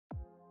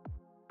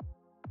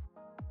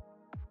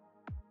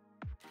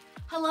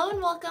Hello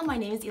and welcome, my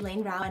name is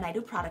Elaine Rau and I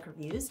do product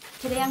reviews.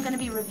 Today I'm going to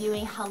be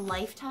reviewing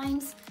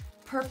HALIFETIME's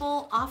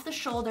purple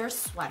off-the-shoulder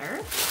sweater.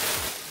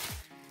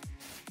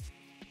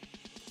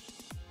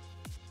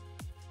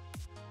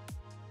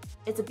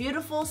 It's a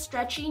beautiful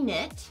stretchy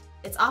knit.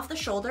 It's off the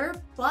shoulder,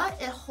 but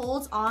it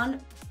holds on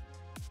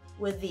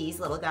with these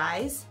little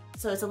guys.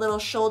 So it's a little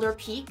shoulder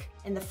peak.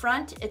 In the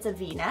front, it's a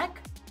V-neck,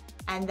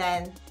 and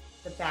then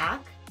the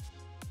back,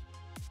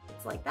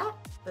 it's like that.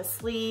 The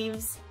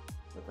sleeves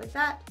look like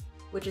that,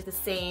 which is the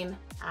same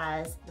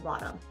as the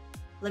bottom.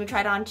 Let me try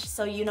it on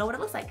so you know what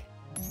it looks like.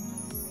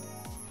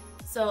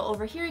 So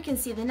over here you can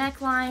see the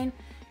neckline.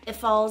 It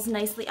falls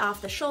nicely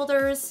off the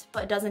shoulders,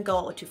 but it doesn't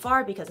go too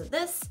far because of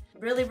this.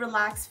 Really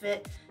relaxed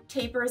fit,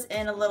 tapers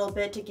in a little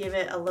bit to give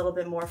it a little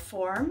bit more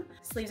form.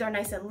 Sleeves are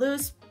nice and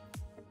loose,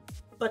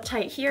 but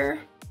tight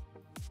here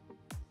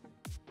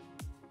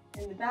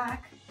in the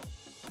back.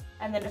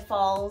 And then it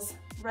falls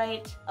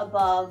right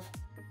above,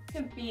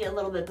 could be a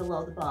little bit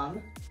below the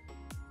bum.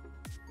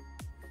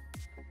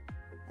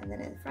 And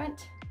then in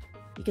front,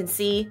 you can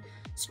see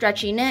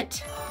stretchy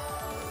knit.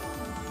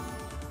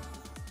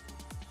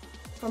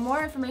 For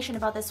more information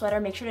about this sweater,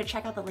 make sure to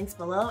check out the links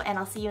below, and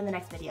I'll see you in the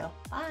next video.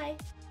 Bye!